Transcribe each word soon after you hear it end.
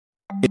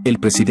El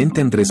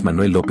presidente Andrés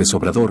Manuel López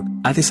Obrador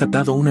ha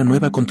desatado una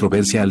nueva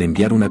controversia al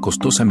enviar una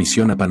costosa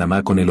misión a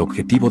Panamá con el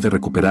objetivo de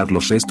recuperar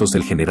los restos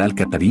del general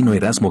catarino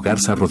Erasmo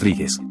Garza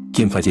Rodríguez,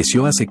 quien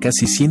falleció hace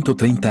casi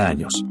 130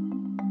 años.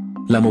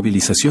 La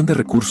movilización de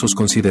recursos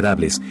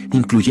considerables,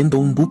 incluyendo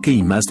un buque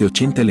y más de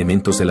 80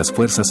 elementos de las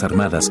Fuerzas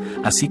Armadas,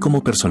 así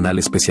como personal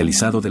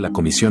especializado de la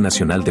Comisión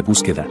Nacional de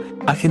Búsqueda,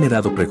 ha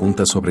generado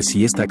preguntas sobre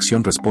si esta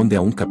acción responde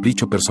a un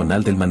capricho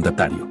personal del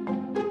mandatario.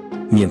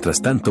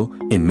 Mientras tanto,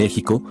 en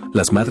México,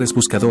 las madres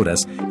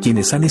buscadoras,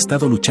 quienes han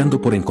estado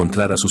luchando por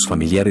encontrar a sus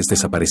familiares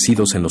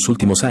desaparecidos en los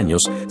últimos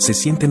años, se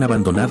sienten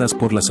abandonadas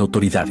por las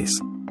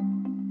autoridades.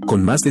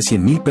 Con más de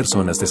 100,000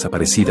 personas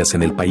desaparecidas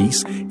en el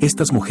país,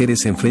 estas mujeres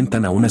se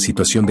enfrentan a una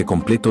situación de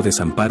completo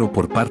desamparo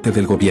por parte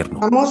del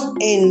gobierno. Estamos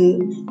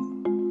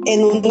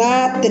en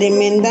una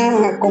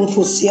tremenda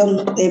confusión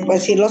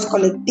de los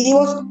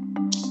colectivos,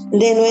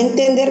 de no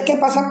entender qué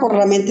pasa por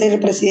la mente del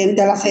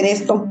presidente al hacer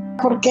esto.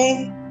 ¿Por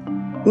qué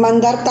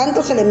mandar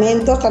tantos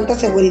elementos, tanta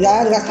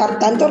seguridad, gastar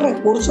tantos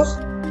recursos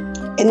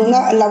en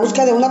la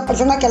búsqueda de una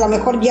persona que a lo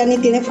mejor ya ni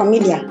tiene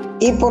familia?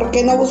 ¿Y por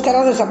qué no buscar a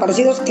los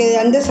desaparecidos que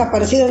han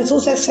desaparecido en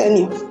sus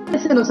sexenios?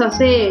 Se nos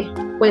hace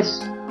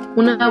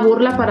una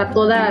burla para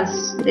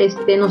todas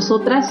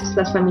nosotras,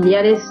 las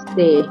familiares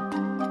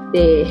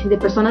de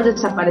personas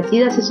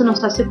desaparecidas. Eso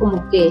nos hace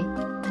como que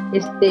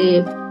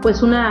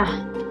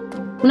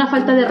una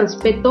falta de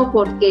respeto,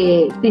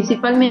 porque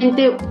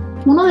principalmente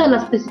una de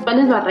las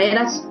principales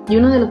barreras y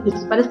una de las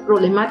principales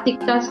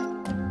problemáticas,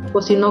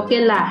 o sino que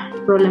la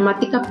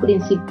problemática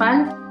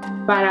principal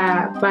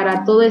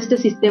para todo este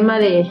sistema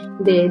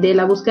de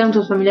la búsqueda de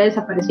nuestros familiares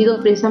desaparecidos,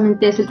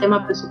 precisamente es el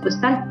tema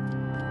presupuestal.